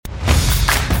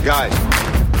Guys,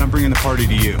 I'm bringing the party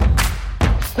to you.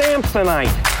 Samsonite.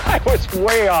 I was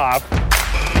way off.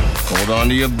 Hold on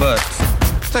to your butts.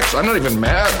 I'm not even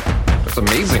mad. That's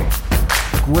amazing.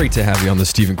 Great to have you on the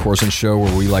Stephen Corson Show,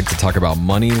 where we like to talk about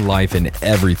money, life, and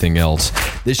everything else.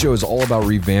 This show is all about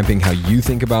revamping how you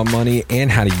think about money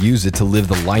and how to use it to live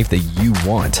the life that you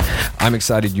want. I'm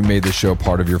excited you made this show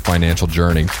part of your financial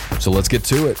journey. So let's get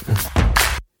to it.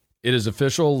 It is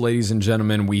official, ladies and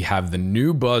gentlemen. We have the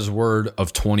new buzzword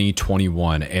of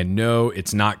 2021. And no,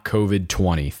 it's not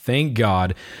COVID-20. Thank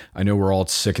God. I know we're all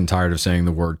sick and tired of saying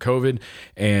the word COVID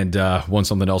and want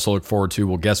something else to look forward to.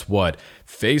 Well, guess what?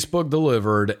 Facebook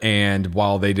delivered. And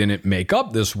while they didn't make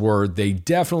up this word, they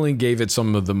definitely gave it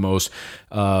some of the most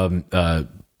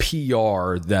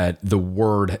PR that the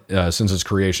word since its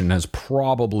creation has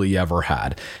probably ever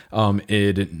had. In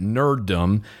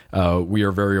nerddom, we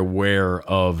are very aware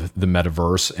of the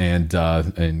metaverse and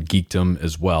geekdom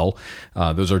as well.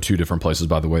 Those are two different places,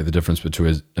 by the way. The difference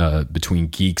between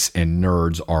geeks and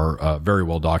nerds are very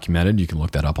well documented. You can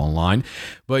look that up online.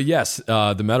 But yes,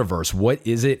 the metaverse, what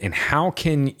is it and how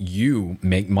can you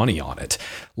make money on it?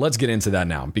 Let's get into that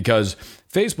now, because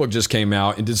Facebook just came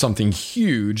out and did something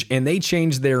huge, and they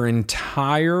changed their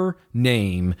entire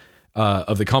name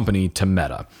of the company to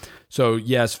Meta. So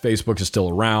yes, Facebook is still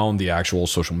around, the actual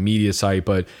social media site,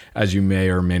 but as you may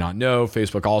or may not know,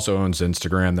 Facebook also owns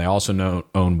Instagram. They also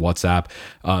own WhatsApp.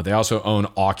 They also own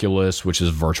Oculus, which is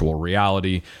virtual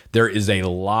reality. There is a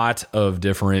lot of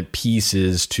different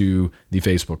pieces to the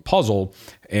Facebook puzzle,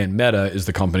 and Meta is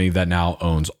the company that now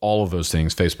owns all of those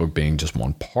things, Facebook being just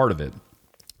one part of it.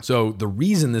 So the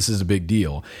reason this is a big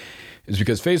deal is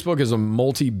because Facebook is a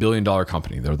multi-billion-dollar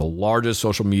company. They're the largest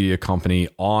social media company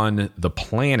on the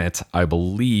planet, I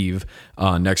believe,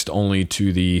 next only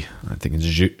to I think it's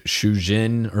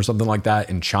Shenzhen or something like that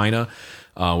in China,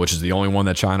 which is the only one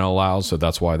that China allows. So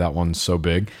that's why that one's so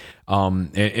big.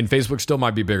 And Facebook still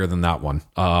might be bigger than that one.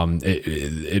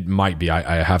 It might be.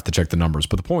 I have to check the numbers.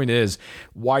 But the point is,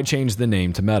 why change the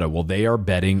name to Meta? Well, they are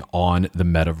betting on the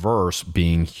metaverse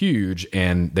being huge,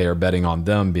 and they are betting on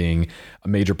them being a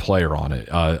major player on it.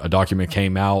 A document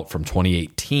came out from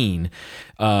 2018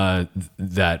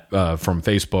 that from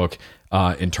Facebook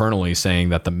internally saying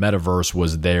that the metaverse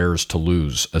was theirs to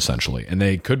lose, essentially. And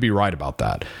they could be right about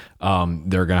that.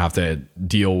 They're going to have to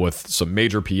deal with some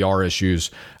major PR issues,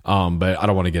 but I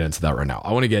don't want to get into that right now.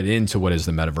 I want to get into what is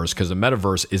the metaverse, because the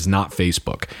metaverse is not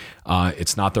Facebook.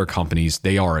 It's not their companies.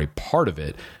 They are a part of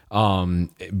it,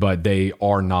 but they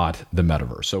are not the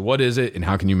metaverse. So what is it and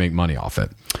how can you make money off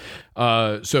it?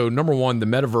 So number one, the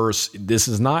metaverse, this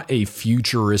is not a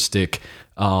futuristic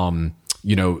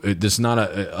this is not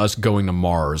us going to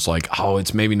Mars. Like, oh,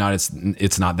 it's maybe not.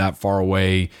 It's not that far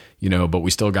away, but we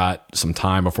still got some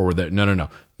time before we're there. No.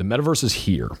 The metaverse is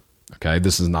here. Okay,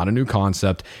 this is not a new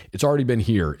concept. It's already been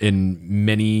here, and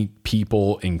many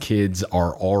people and kids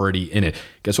are already in it.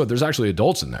 Guess what? There's actually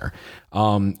adults in there.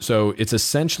 So it's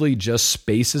essentially just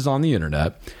spaces on the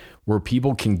internet where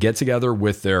people can get together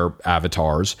with their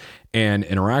avatars and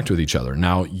interact with each other.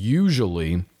 Now,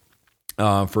 usually,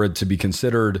 for it to be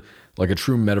considered like a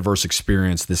true metaverse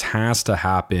experience, this has to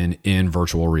happen in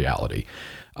virtual reality.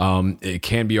 It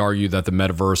can be argued that the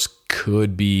metaverse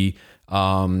could be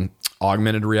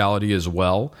augmented reality as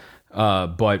well.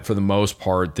 But for the most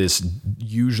part, this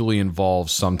usually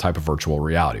involves some type of virtual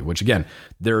reality, which again,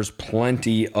 there's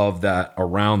plenty of that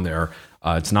around there.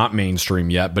 It's not mainstream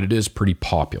yet, but it is pretty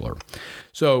popular.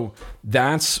 So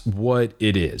that's what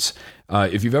it is.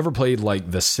 If you've ever played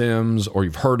like The Sims or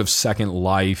you've heard of Second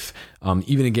Life,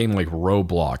 even a game like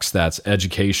Roblox that's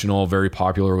educational, very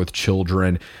popular with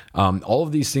children, all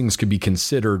of these things could be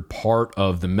considered part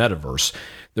of the metaverse.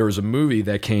 There was a movie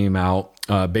that came out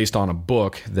based on a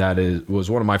book that was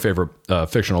one of my favorite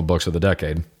fictional books of the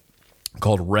decade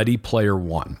called Ready Player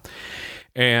One.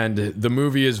 And the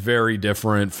movie is very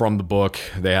different from the book.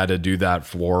 They had to do that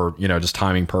for, just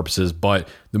timing purposes, but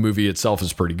the movie itself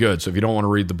is pretty good. So if you don't want to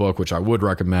read the book, which I would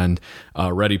recommend,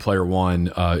 Ready Player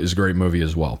One is a great movie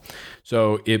as well.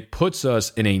 So it puts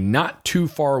us in a not too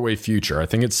far away future. I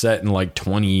think it's set in like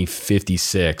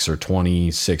 2056 or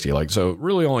 2060, so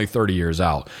really only 30 years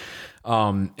out.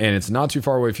 And it's not too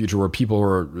far away future where people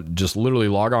are just literally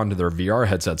log on to their VR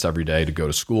headsets every day to go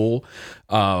to school,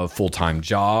 full-time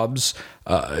jobs.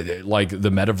 Like the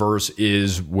metaverse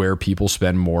is where people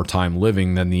spend more time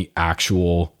living than the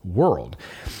actual world.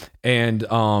 And,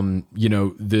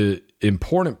 the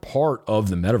important part of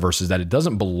the metaverse is that it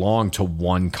doesn't belong to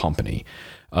one company.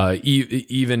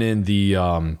 Even in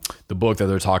the book that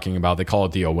they're talking about, they call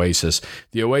it the Oasis.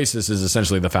 The Oasis is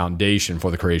essentially the foundation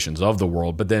for the creations of the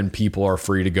world, but then people are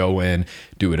free to go in,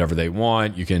 do whatever they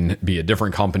want. You can be a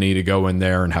different company to go in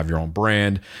there and have your own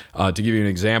brand. To give you an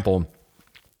example,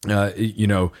 of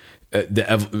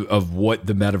what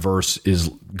the metaverse is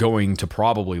going to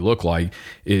probably look like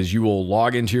is you will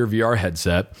log into your VR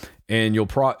headset and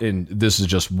and this is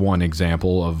just one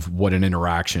example of what an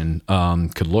interaction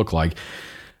could look like.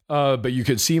 But you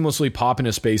could seamlessly pop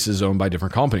into spaces owned by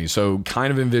different companies. So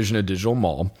kind of envision a digital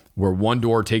mall where one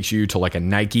door takes you to like a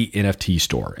Nike NFT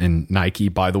store. And Nike,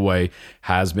 by the way,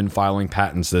 has been filing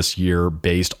patents this year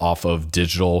based off of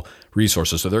digital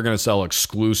resources. So they're going to sell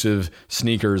exclusive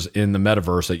sneakers in the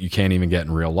metaverse that you can't even get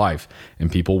in real life.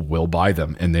 And people will buy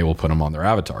them and they will put them on their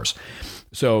avatars.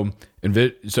 So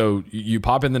you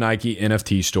pop in the Nike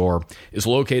NFT store. It's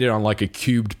located on like a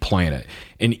cubed planet,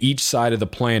 and each side of the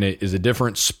planet is a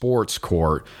different sports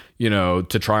court,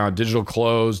 to try on digital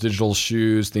clothes, digital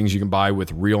shoes, things you can buy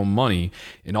with real money,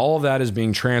 and all of that is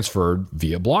being transferred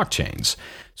via blockchains.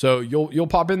 So you'll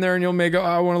pop in there and you may go,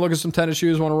 I want to look at some tennis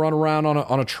shoes, want to run around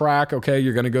on a track. Okay,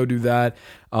 you're going to go do that.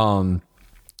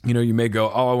 You may go,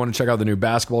 I want to check out the new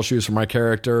basketball shoes for my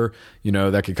character,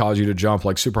 that could cause you to jump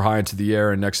like super high into the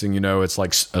air. And next thing you know, it's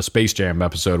like a Space Jam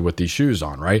episode with these shoes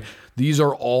on, right? These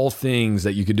are all things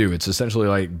that you could do. It's essentially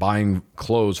like buying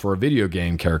clothes for a video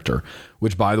game character,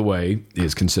 which, by the way,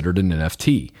 is considered an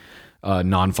NFT.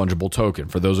 Non-fungible token.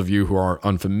 For those of you who are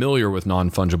unfamiliar with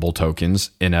non-fungible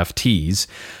tokens, NFTs,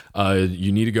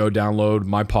 you need to go download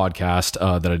my podcast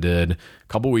that I did a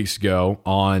couple weeks ago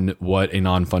on what a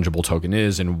non-fungible token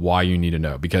is and why you need to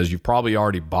know, because you've probably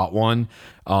already bought one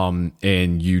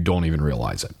and you don't even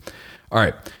realize it. All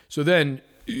right. So then,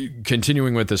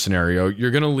 continuing with this scenario,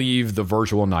 you're going to leave the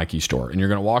virtual Nike store and you're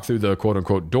going to walk through the quote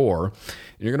unquote door,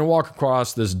 and you're going to walk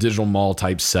across this digital mall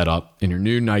type setup in your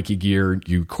new Nike gear.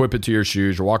 You equip it to your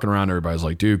shoes. You're walking around. Everybody's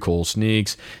like, dude, cool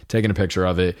sneaks, taking a picture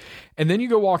of it. And then you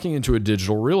go walking into a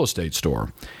digital real estate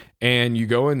store and you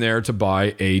go in there to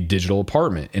buy a digital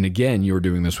apartment. And again, you're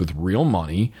doing this with real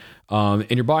money.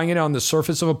 And you're buying it on the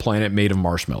surface of a planet made of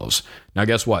marshmallows. Now,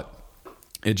 guess what?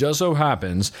 It just so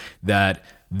happens that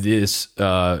this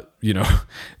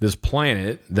this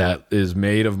planet that is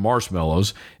made of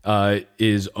marshmallows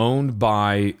is owned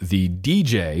by the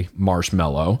DJ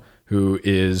Marshmallow, who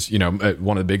is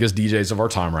one of the biggest DJs of our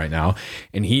time right now,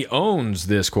 and he owns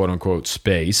this quote unquote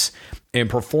space and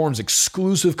performs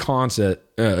exclusive concerts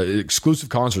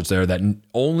there that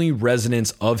only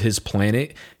residents of his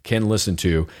planet can listen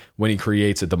to when he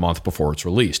creates it the month before it's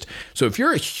released. So if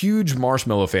you're a huge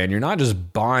Marshmallow fan, you're not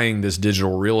just buying this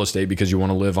digital real estate because you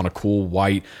want to live on a cool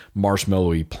white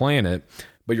marshmallowy planet,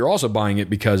 but you're also buying it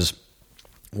because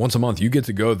once a month you get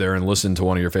to go there and listen to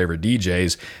one of your favorite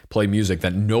DJs play music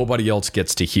that nobody else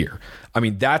gets to hear. I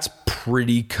mean, that's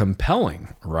pretty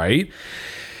compelling, right?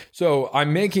 So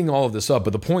I'm making all of this up,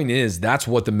 but the point is that's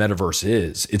what the metaverse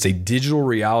is. It's a digital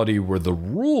reality where the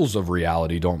rules of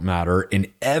reality don't matter, and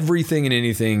everything and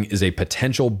anything is a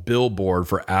potential billboard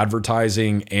for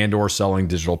advertising and or selling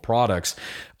digital products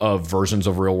of versions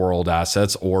of real world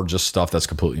assets or just stuff that's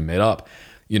completely made up.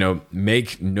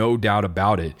 Make no doubt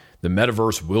about it. The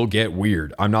metaverse will get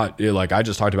weird. I'm not like I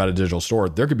just talked about a digital store.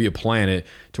 There could be a planet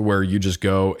to where you just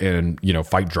go and,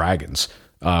 fight dragons.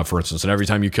 For instance, and every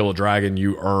time you kill a dragon,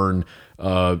 you earn,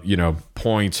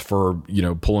 points for,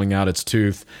 pulling out its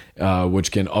tooth,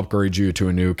 which can upgrade you to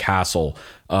a new castle,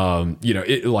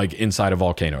 like inside a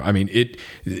volcano. I mean,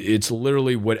 it's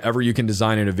literally whatever you can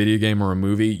design in a video game or a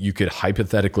movie, you could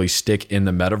hypothetically stick in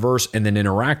the metaverse and then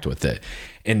interact with it.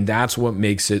 And that's what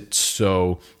makes it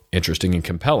so interesting and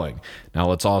compelling. Now,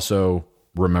 let's also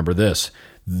remember this.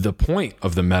 The point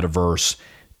of the metaverse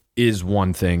is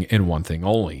one thing and one thing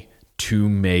only: to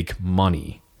make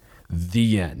money.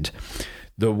 The end.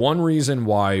 The one reason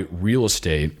why real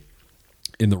estate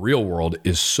in the real world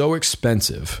is so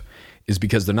expensive is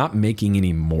because they're not making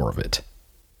any more of it,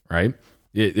 right?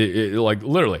 Like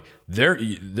literally,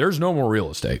 there's no more real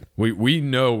estate. We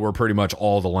know where pretty much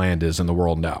all the land is in the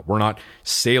world now. We're not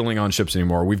sailing on ships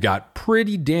anymore. We've got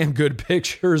pretty damn good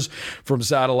pictures from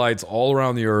satellites all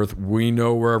around the earth. We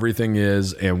know where everything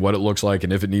is and what it looks like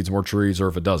and if it needs more trees or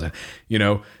if it doesn't.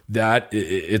 That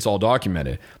it's all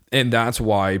documented. And that's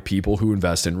why people who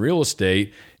invest in real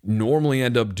estate normally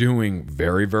end up doing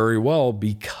very, very well,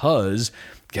 because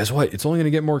guess what? It's only going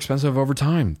to get more expensive over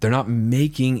time. They're not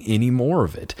making any more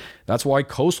of it. That's why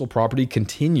coastal property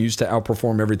continues to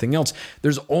outperform everything else.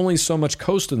 There's only so much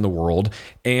coast in the world,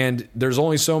 and there's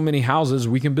only so many houses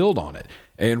we can build on it.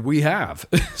 And we have.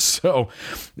 So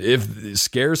if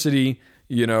scarcity,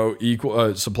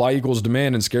 supply equals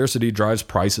demand and scarcity drives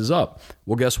prices up.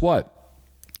 Well, guess what?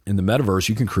 In the metaverse,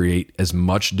 you can create as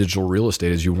much digital real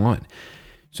estate as you want.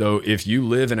 So if you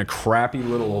live in a crappy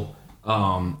little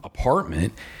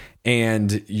apartment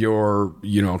and you're,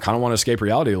 kind of want to escape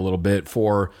reality a little bit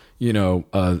for,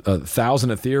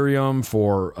 1,000 Ethereum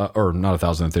or not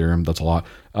 1,000 Ethereum, that's a lot.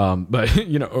 But,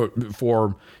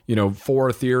 for 4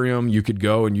 Ethereum, you could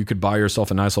go and you could buy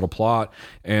yourself a nice little plot.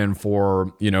 And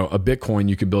for, a Bitcoin,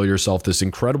 you could build yourself this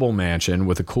incredible mansion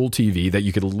with a cool TV that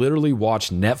you could literally watch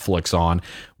Netflix on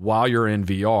while you're in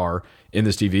VR in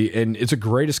this TV. And it's a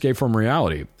great escape from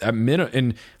reality.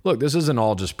 And look, this isn't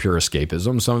all just pure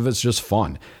escapism. Some of it's just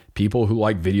fun. People who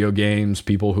like video games,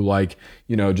 people who like,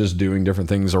 just doing different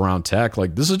things around tech,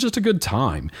 like this is just a good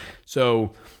time.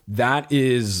 So that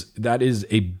is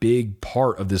a big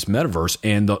part of this metaverse.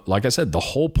 And like I said, the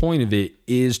whole point of it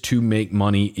is to make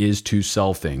money, is to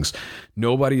sell things.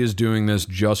 Nobody is doing this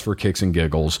just for kicks and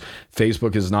giggles.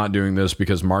 Facebook is not doing this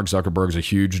because Mark Zuckerberg's a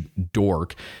huge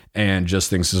dork and just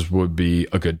thinks this would be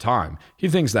a good time. He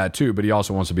thinks that too, but he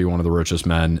also wants to be one of the richest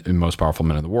men and most powerful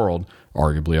men in the world,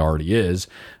 arguably already is.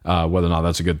 Whether or not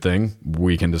that's a good thing,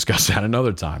 we can discuss that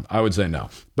another time. I would say no.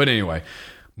 But anyway,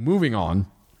 moving on.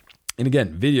 And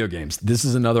again, video games. This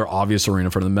is another obvious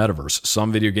arena for the metaverse.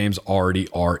 Some video games already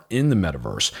are in the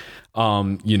metaverse,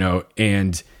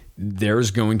 and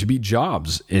there's going to be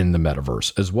jobs in the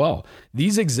metaverse as well.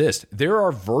 These exist. There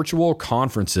are virtual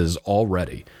conferences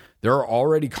already. There are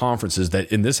already conferences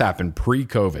that, and this happened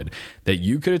pre-COVID, that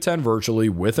you could attend virtually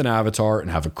with an avatar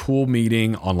and have a cool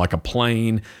meeting on like a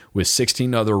plane with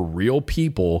 16 other real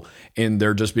people, and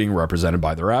they're just being represented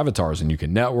by their avatars, and you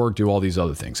can network, do all these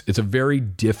other things. It's a very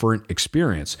different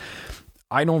experience.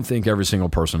 I don't think every single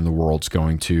person in the world's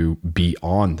going to be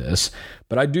on this,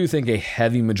 but I do think a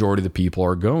heavy majority of the people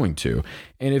are going to.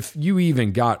 And if you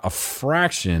even got a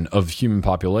fraction of human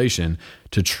population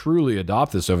to truly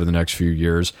adopt this over the next few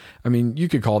years, I mean, you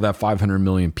could call that 500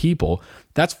 million people.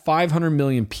 That's 500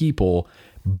 million people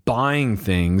buying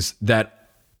things that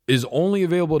is only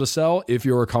available to sell if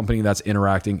you're a company that's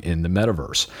interacting in the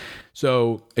metaverse.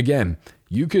 So again,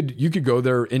 you could go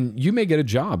there and you may get a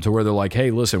job to where they're like,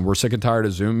 hey, listen, we're sick and tired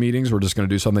of Zoom meetings. We're just going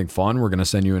to do something fun. We're going to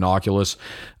send you an Oculus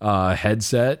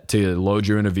headset to load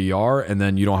you into VR. And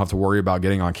then you don't have to worry about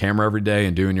getting on camera every day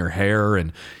and doing your hair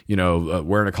and,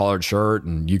 wearing a collared shirt.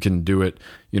 And you can do it,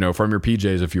 from your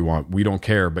PJs if you want. We don't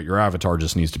care, but your avatar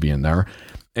just needs to be in there.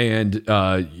 And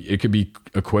it could be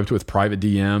equipped with private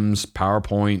DMs,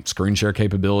 PowerPoint, screen share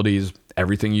capabilities,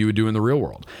 everything you would do in the real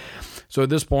world. So at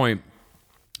this point,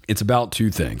 it's about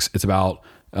two things. It's about,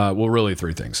 really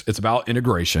three things. It's about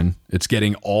integration. It's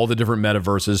getting all the different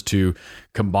metaverses to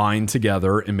combine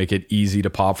together and make it easy to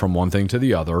pop from one thing to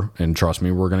the other. And trust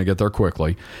me, we're going to get there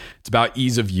quickly. It's about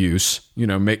ease of use.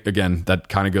 Again, that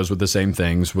kind of goes with the same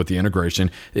things with the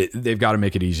integration. They've got to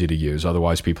make it easy to use.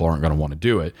 Otherwise, people aren't going to want to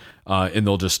do it. And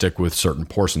they'll just stick with certain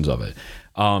portions of it.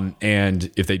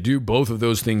 And if they do both of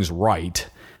those things right,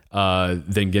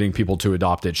 then getting people to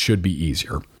adopt it should be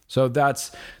easier. So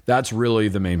that's really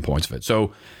the main points of it.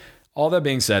 So all that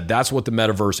being said, that's what the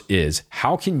metaverse is.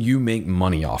 How can you make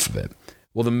money off of it?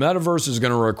 Well, the metaverse is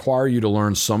going to require you to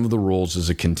learn some of the rules as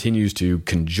it continues to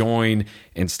conjoin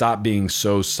and stop being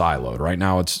so siloed. Right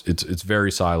now, it's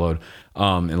very siloed.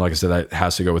 And like I said, that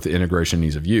has to go with the integration and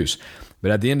ease of use.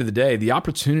 But at the end of the day, the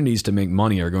opportunities to make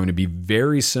money are going to be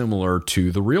very similar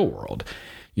to the real world.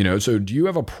 So do you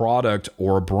have a product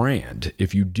or a brand?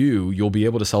 If you do, you'll be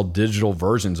able to sell digital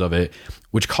versions of it,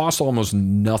 which cost almost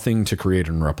nothing to create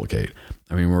and replicate.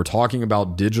 I mean, we're talking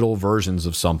about digital versions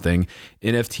of something.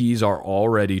 NFTs are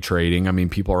already trading. I mean,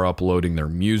 people are uploading their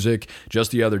music. Just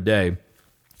the other day,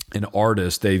 an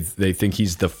artist, they think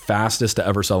he's the fastest to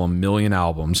ever sell 1 million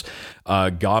albums,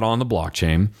 got on the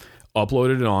blockchain,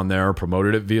 uploaded it on there,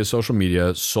 promoted it via social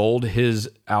media, sold his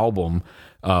album,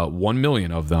 1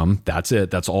 million of them. That's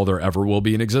it. That's all there ever will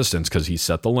be in existence because he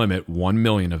set the limit, 1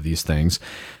 million of these things.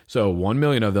 So 1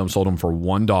 million of them sold them for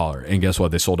 $1. And guess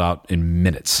what? They sold out in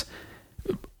minutes.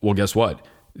 Well, guess what?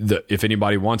 If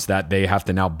anybody wants that, they have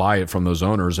to now buy it from those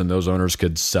owners, and those owners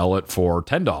could sell it for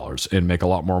 $10 and make a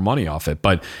lot more money off it.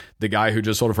 But the guy who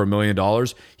just sold it for $1 million,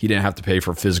 he didn't have to pay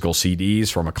for physical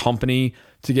CDs from a company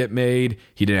to get made.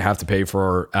 He didn't have to pay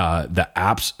for the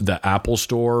Apple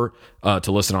Store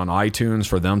to list it on iTunes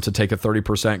for them to take a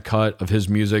 30% cut of his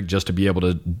music just to be able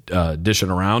to dish it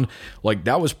around. Like,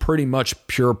 that was pretty much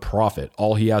pure profit.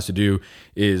 All he has to do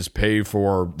is pay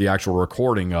for the actual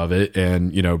recording of it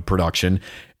and, production.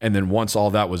 And then once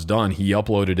all that was done, he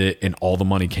uploaded it and all the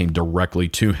money came directly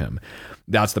to him.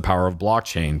 That's the power of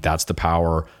blockchain. That's the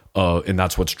power and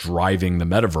that's what's driving the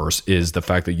metaverse, is the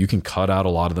fact that you can cut out a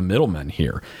lot of the middlemen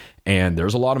here. And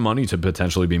there's a lot of money to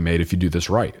potentially be made if you do this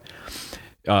right.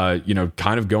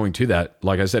 Kind of going to that,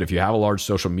 like I said, if you have a large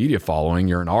social media following,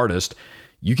 you're an artist,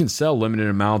 you can sell limited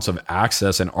amounts of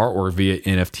access and artwork via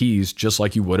NFTs, just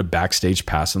like you would a backstage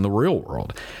pass in the real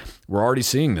world. We're already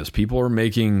seeing this. People are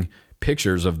making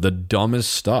pictures of the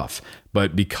dumbest stuff,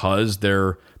 but because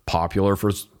they're popular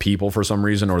for people for some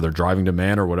reason, or they're driving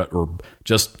demand or whatever, or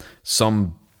just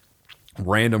some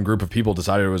random group of people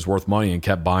decided it was worth money and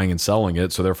kept buying and selling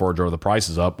it, so therefore it drove the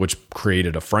prices up, which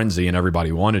created a frenzy and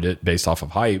everybody wanted it based off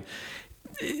of hype.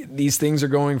 These things are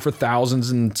going for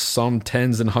thousands and some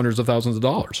tens and hundreds of thousands of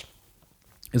dollars.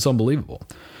 It's unbelievable.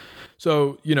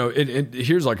 So,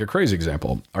 here's like a crazy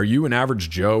example. Are you an average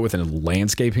Joe with a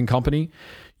landscaping company?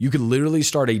 You could literally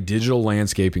start a digital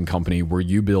landscaping company where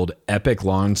you build epic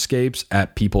landscapes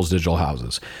at people's digital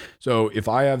houses. So if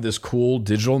I have this cool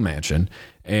digital mansion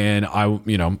and I'm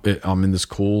in this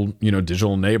cool,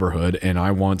 digital neighborhood, and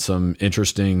I want some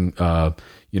interesting,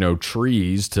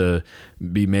 trees to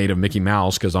be made of Mickey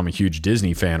Mouse because I'm a huge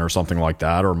Disney fan or something like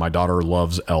that, or my daughter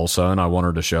loves Elsa and I want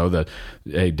her to show that,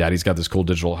 hey, daddy's got this cool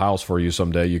digital house for you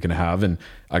someday you can have. And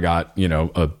I got,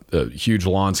 a huge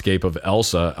landscape of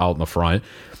Elsa out in the front.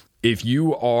 If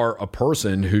you are a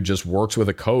person who just works with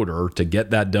a coder to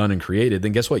get that done and created,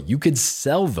 then guess what? You could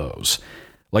sell those.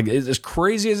 Like, as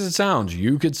crazy as it sounds,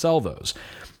 you could sell those.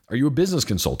 Are you a business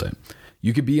consultant?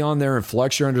 You could be on there and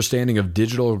flex your understanding of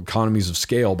digital economies of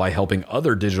scale by helping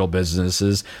other digital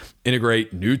businesses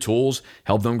integrate new tools,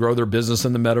 help them grow their business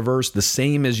in the metaverse, the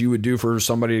same as you would do for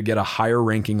somebody to get a higher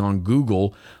ranking on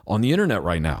Google on the internet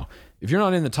right now. If you're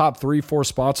not in the top 3-4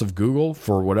 spots of Google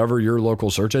for whatever your local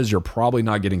search is, you're probably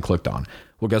not getting clicked on.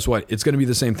 Well, guess what? It's going to be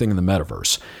the same thing in the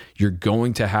metaverse. You're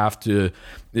going to have to,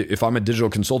 if I'm a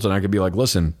digital consultant, I could be like,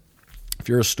 listen, if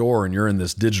you're a store and you're in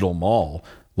this digital mall,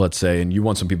 let's say, and you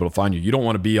want some people to find you, you don't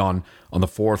want to be on the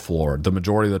 4th floor. The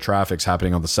majority of the traffic's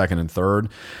happening on the 2nd and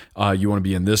 3rd. You want to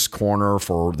be in this corner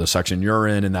for the section you're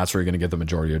in, and that's where you're going to get the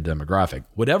majority of your demographic.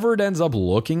 Whatever it ends up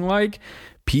looking like,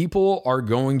 people are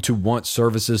going to want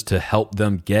services to help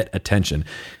them get attention.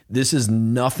 This is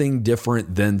nothing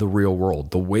different than the real world.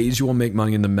 The ways you will make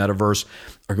money in the metaverse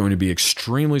are going to be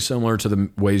extremely similar to the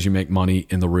ways you make money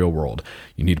in the real world.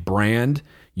 You need a brand.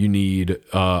 You need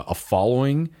a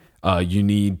following. You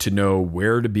need to know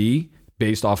where to be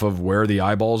based off of where the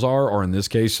eyeballs are, or in this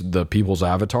case, the people's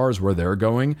avatars, where they're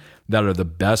going, that are the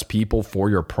best people for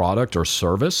your product or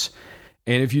service.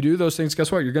 And if you do those things,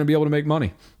 guess what? You're going to be able to make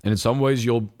money. And in some ways,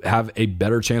 you'll have a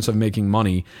better chance of making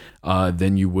money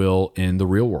than you will in the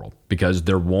real world, because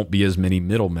there won't be as many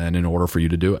middlemen in order for you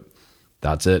to do it.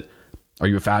 That's it. Are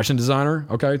you a fashion designer?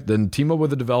 Okay, then team up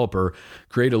with a developer,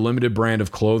 create a limited brand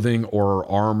of clothing or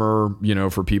armor,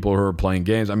 for people who are playing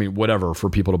games. I mean, whatever, for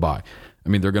people to buy. I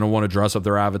mean, they're going to want to dress up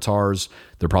their avatars.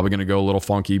 They're probably going to go a little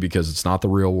funky because it's not the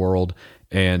real world.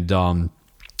 And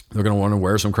they're going to want to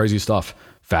wear some crazy stuff.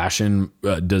 Fashion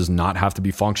does not have to be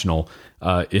functional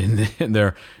in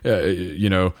there.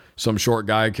 Some short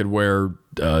guy could wear,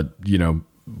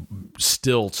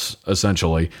 stilts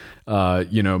essentially,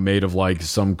 made of like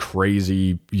some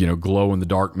crazy, glow in the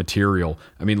dark material.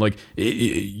 I mean, like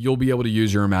you'll be able to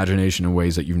use your imagination in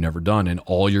ways that you've never done. And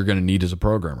all you're going to need is a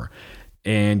programmer.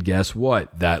 And guess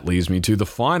what? That leads me to the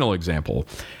final example.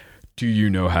 Do you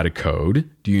know how to code?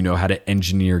 Do you know how to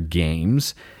engineer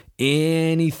games?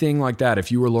 Anything like that.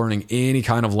 If you were learning any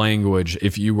kind of language,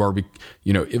 if you are,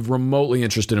 if remotely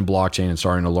interested in blockchain and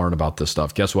starting to learn about this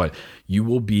stuff, guess what? You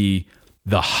will be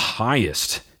the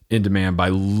highest in demand by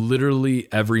literally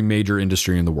every major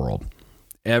industry in the world.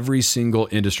 Every single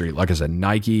industry. Like I said,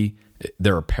 Nike,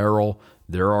 their apparel,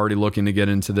 they're already looking to get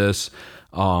into this.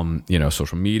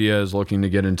 Social media is looking to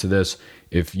get into this.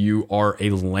 If you are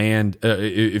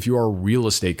if you are a real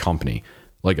estate company,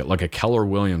 like a Keller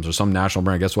Williams or some national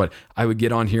brand, guess what? I would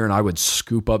get on here and I would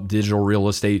scoop up digital real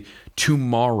estate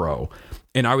tomorrow,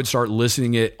 and I would start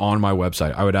listing it on my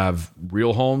website. I would have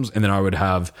Real Homes, and then I would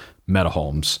have Meta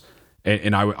Homes,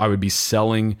 and I would be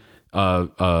selling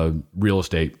real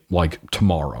estate like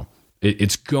tomorrow.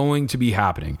 It's going to be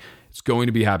happening. It's going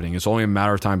to be happening. It's only a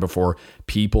matter of time before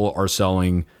people are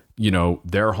selling,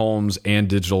 their homes and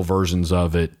digital versions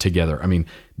of it together. I mean,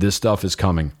 this stuff is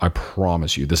coming. I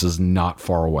promise you, this is not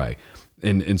far away.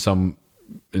 In some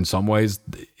ways,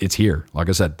 it's here. Like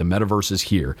I said, the metaverse is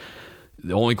here.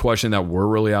 The only question that we're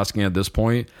really asking at this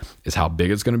point is how big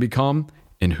it's going to become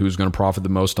and who's going to profit the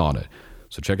most on it.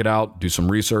 So check it out, do some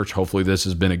research. Hopefully this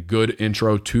has been a good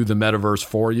intro to the metaverse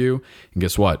for you. And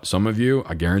guess what? Some of you,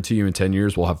 I guarantee you in 10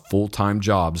 years, will have full-time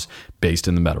jobs based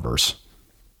in the metaverse.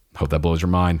 Hope that blows your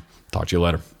mind. Talk to you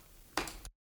later.